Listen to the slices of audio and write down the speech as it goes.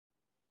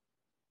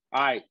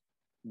All right,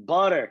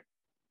 butter.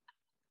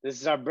 This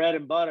is our bread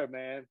and butter,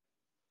 man.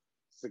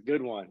 It's a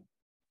good one.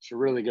 It's a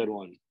really good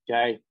one,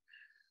 okay?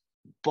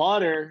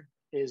 Butter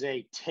is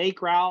a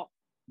take route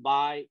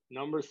by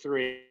number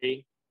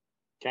 3,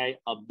 okay?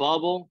 A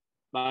bubble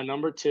by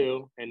number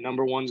 2, and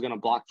number 1's going to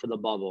block for the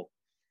bubble.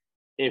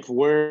 If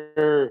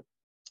we're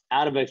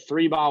out of a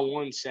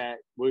 3-by-1 set,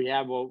 we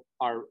have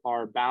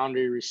our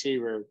boundary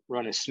receiver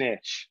run a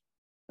snitch.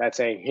 That's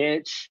a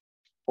hitch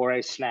or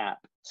a snap,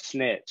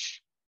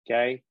 snitch,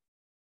 okay?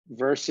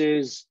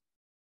 Versus,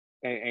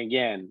 and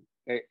again,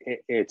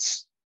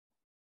 it's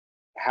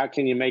how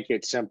can you make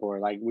it simpler?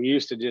 Like we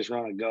used to just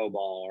run a go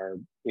ball or,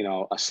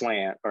 a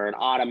slant or an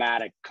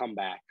automatic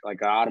comeback,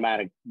 like an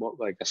automatic,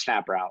 like a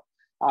snap route,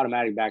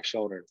 automatic back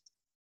shoulder.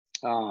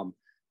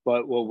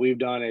 But what we've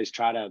done is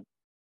try to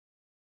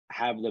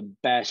have the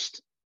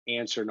best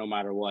answer no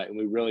matter what. And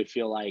we really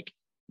feel like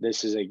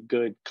this is a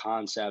good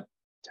concept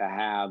to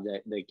have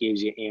that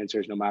gives you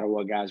answers no matter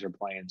what guys are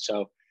playing.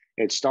 So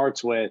it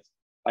starts with,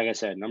 like I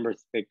said,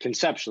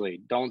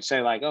 conceptually, don't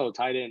say like, oh,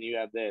 tight end, you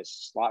have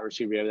this, slot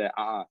receiver, you have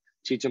that.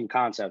 Teach them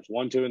concepts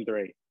 1, 2, and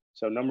 3.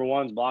 So number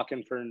 1's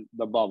blocking for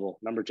the bubble.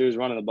 Number 2 is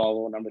running the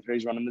bubble. Number 3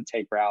 is running the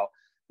take route.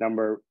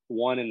 Number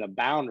 1 in the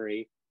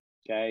boundary,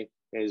 okay,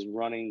 is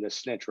running the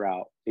snitch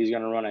route. He's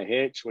going to run a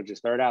hitch, which is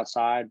third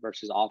outside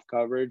versus off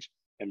coverage,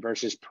 and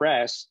versus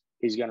press,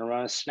 he's going to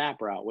run a snap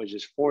route, which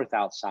is fourth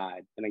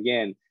outside. And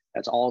again,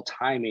 that's all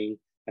timing,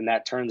 and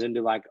that turns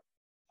into like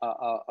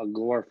a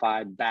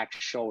glorified back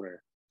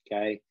shoulder,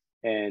 okay?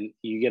 And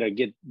you got to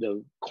get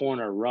the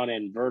corner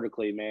running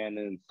vertically, man,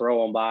 and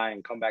throw them by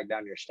and come back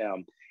down your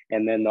stem.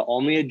 And then the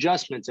only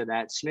adjustment to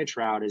that snitch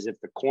route is if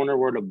the corner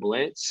were to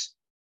blitz,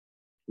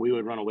 we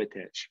would run a width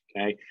hitch,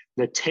 okay?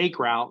 The take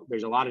route,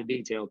 there's a lot of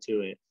detail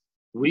to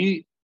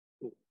it.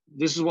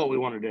 This is what we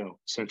want to do,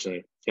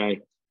 essentially, okay?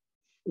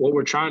 What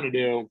we're trying to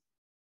do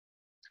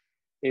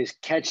is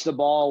catch the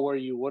ball where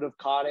you would have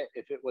caught it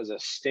if it was a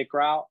stick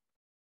route,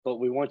 but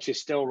we want you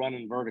still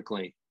running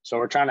vertically. So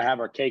we're trying to have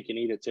our cake and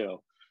eat it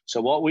too. So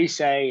what we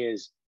say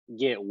is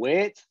get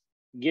width,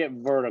 get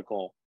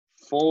vertical,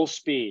 full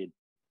speed,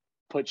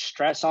 put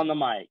stress on the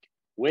mic,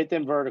 width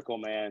and vertical,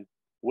 man,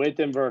 width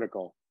and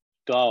vertical,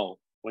 go.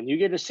 When you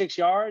get to 6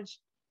 yards,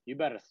 you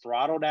better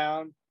throttle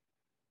down,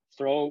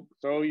 throw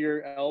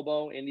your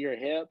elbow into your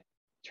hip,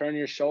 turn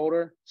your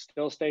shoulder,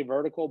 still stay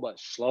vertical, but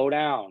slow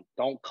down.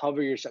 Don't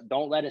cover yourself.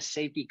 Don't let a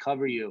safety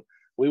cover you.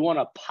 We want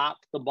to pop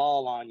the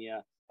ball on you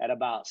at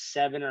about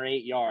 7 or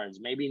 8 yards,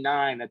 maybe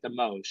 9 at the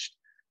most.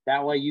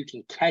 That way you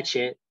can catch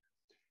it,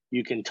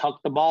 you can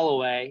tuck the ball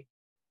away,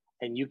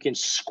 and you can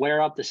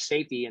square up the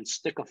safety and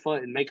stick a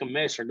foot and make a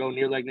miss or go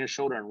near leg, near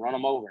shoulder and run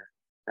them over,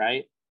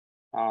 right?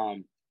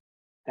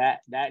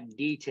 That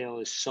detail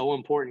is so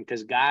important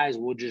because guys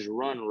will just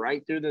run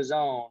right through the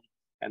zone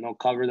and they'll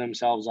cover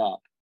themselves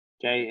up,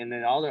 okay? And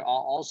then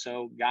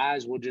also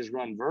guys will just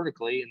run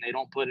vertically and they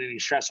don't put any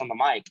stress on the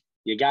mic.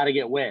 You got to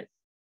get width.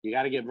 You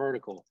got to get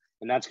vertical.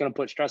 And that's going to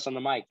put stress on the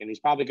mic. And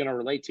he's probably going to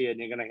relate to you, and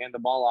you're going to hand the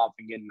ball off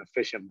and get an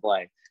efficient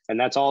play. And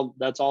that's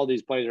all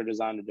these plays are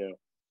designed to do,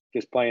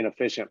 just playing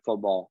efficient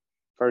football.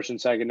 First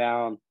and second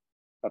down,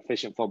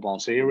 efficient football.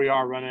 So here we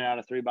are running out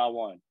of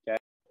 3-by-1,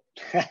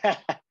 okay?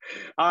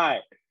 All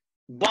right,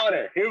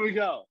 butter. Here we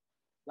go.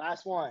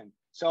 Last one.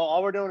 So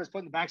all we're doing is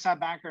putting the backside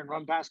backer and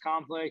run past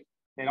conflict.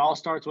 It all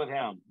starts with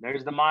him.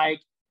 There's the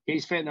mic.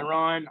 He's fitting the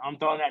run. I'm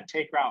throwing that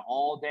take route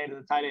all day to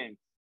the tight end.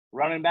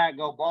 Running back,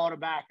 go ball to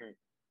backer.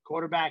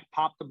 Quarterback,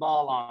 pop the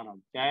ball on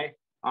him, okay?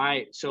 All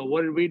right, so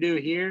what did we do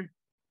here?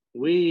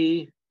 Did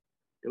we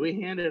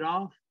hand it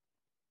off?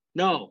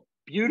 No,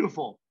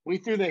 beautiful. We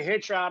threw the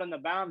hitch route in the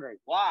boundary.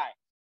 Why?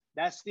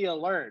 That's the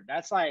alert.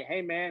 That's like,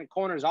 hey, man,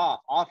 corner's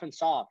off and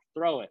soft.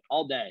 Throw it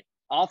all day.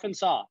 Off and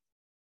soft.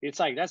 It's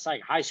like, that's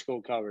like high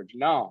school coverage.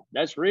 No,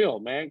 that's real,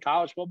 man.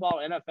 College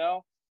football,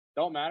 NFL,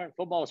 don't matter.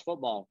 Football is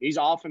football. He's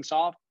off and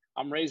soft.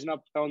 I'm raising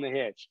up, throwing the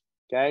hitch,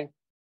 okay?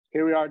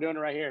 Here we are doing it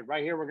right here.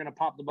 Right here, we're going to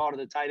pop the ball to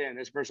the tight end.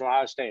 This versus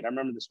Ohio State. I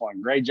remember this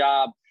one. Great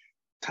job.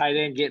 Tight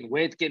end getting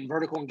width, getting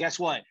vertical. And guess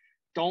what?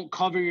 Don't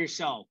cover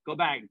yourself. Go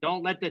back.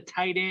 Don't let the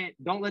tight end,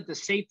 don't let the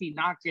safety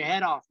knock your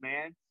head off,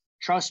 man.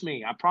 Trust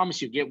me. I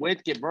promise you. Get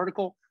width, get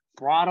vertical,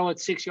 throttle at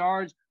 6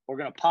 yards. We're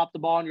going to pop the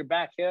ball on your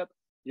back hip.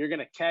 You're going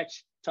to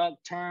catch, tuck,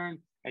 turn,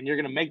 and you're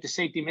going to make the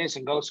safety miss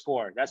and go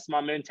score. That's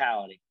my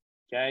mentality,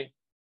 okay?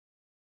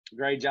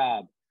 Great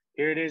job.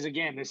 Here it is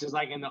again. This is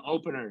like in the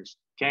openers.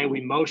 Okay,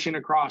 we motion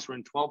across. We're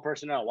in 12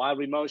 personnel. Why do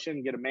we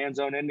motion? Get a man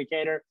zone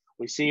indicator.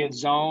 We see a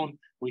zone.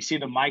 We see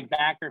the mic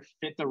backer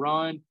fit the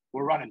run.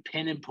 We're running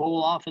pin and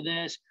pull off of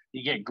this.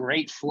 You get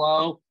great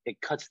flow. It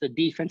cuts the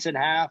defense in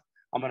half.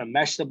 I'm going to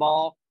mesh the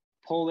ball,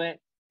 pull it,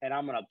 and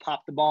I'm going to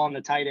pop the ball on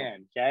the tight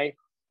end, okay?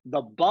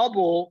 The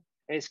bubble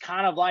is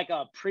kind of like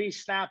a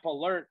pre-snap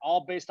alert,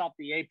 all based off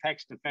the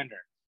apex defender.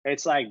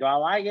 It's like, do I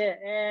like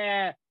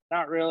it?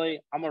 Not really.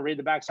 I'm going to read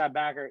the backside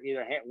backer,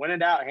 either win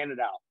it out, hand it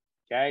out.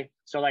 Okay,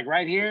 so like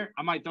right here,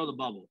 I might throw the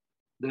bubble.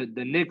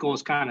 The nickel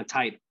is kind of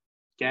tight.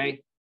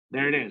 Okay,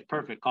 there it is.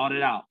 Perfect. Called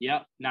it out.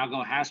 Yep. Now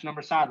go hash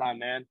number sideline,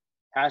 man.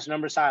 Hash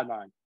number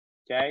sideline.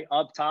 Okay,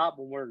 up top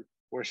when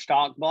we're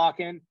stock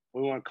blocking,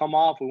 we want to come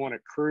off, we want to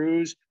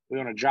cruise, we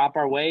want to drop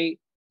our weight.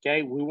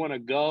 Okay, we want to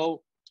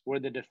go where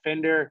the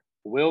defender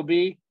will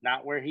be,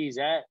 not where he's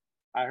at.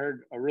 I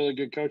heard a really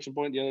good coaching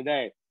point the other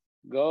day.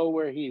 Go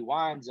where he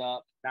winds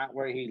up, not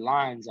where he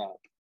lines up.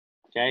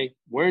 Okay,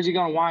 where's he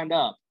going to wind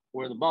up?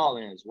 Where the ball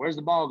is. Where's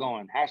the ball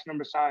going? Hash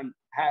number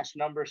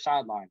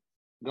sideline.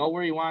 Go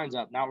where he winds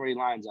up, not where he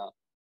lines up.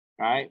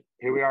 All right,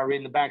 here we are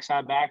reading the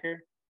backside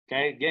backer.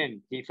 Okay,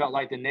 again, he felt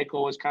like the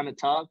nickel was kind of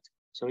tucked,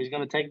 so he's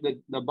going to take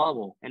the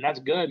bubble, and that's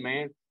good,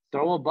 man.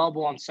 Throw a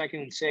bubble on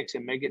 2nd and 6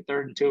 and make it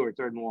 3rd and 2 or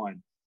 3rd and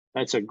 1.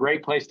 That's a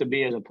great place to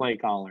be as a play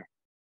caller.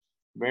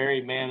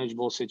 Very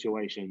manageable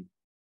situation.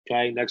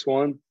 Okay, next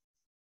one.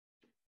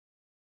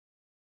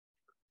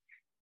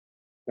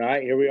 All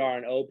right, here we are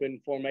in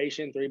open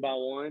formation,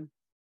 3-by-1.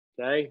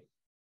 Okay,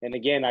 and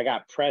again, I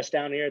got press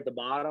down here at the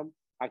bottom.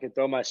 I can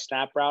throw my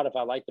snap route if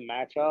I like the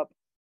matchup,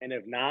 and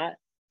if not,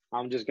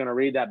 I'm just going to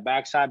read that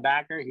backside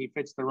backer. He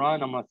fits the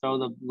run. I'm going to throw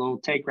the little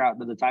take route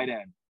to the tight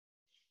end.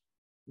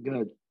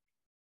 Good.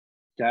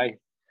 Okay.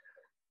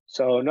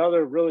 So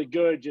another really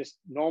good, just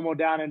normal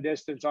down and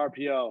distance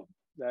RPO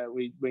that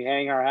we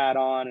hang our hat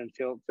on and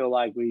feel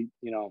like we,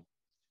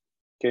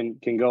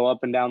 can go up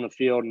and down the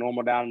field,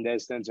 normal down and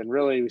distance. And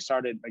really we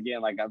started, again,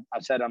 like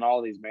I've said on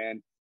all these,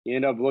 man, you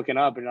end up looking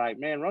up and you're like,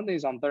 man, run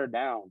these on 3rd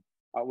down.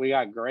 We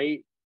got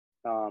great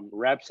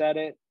reps at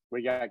it.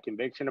 We got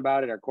conviction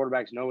about it. Our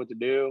quarterbacks know what to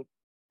do,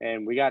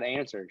 and we got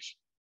answers,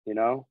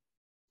 All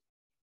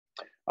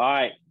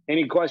right.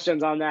 Any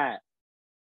questions on that?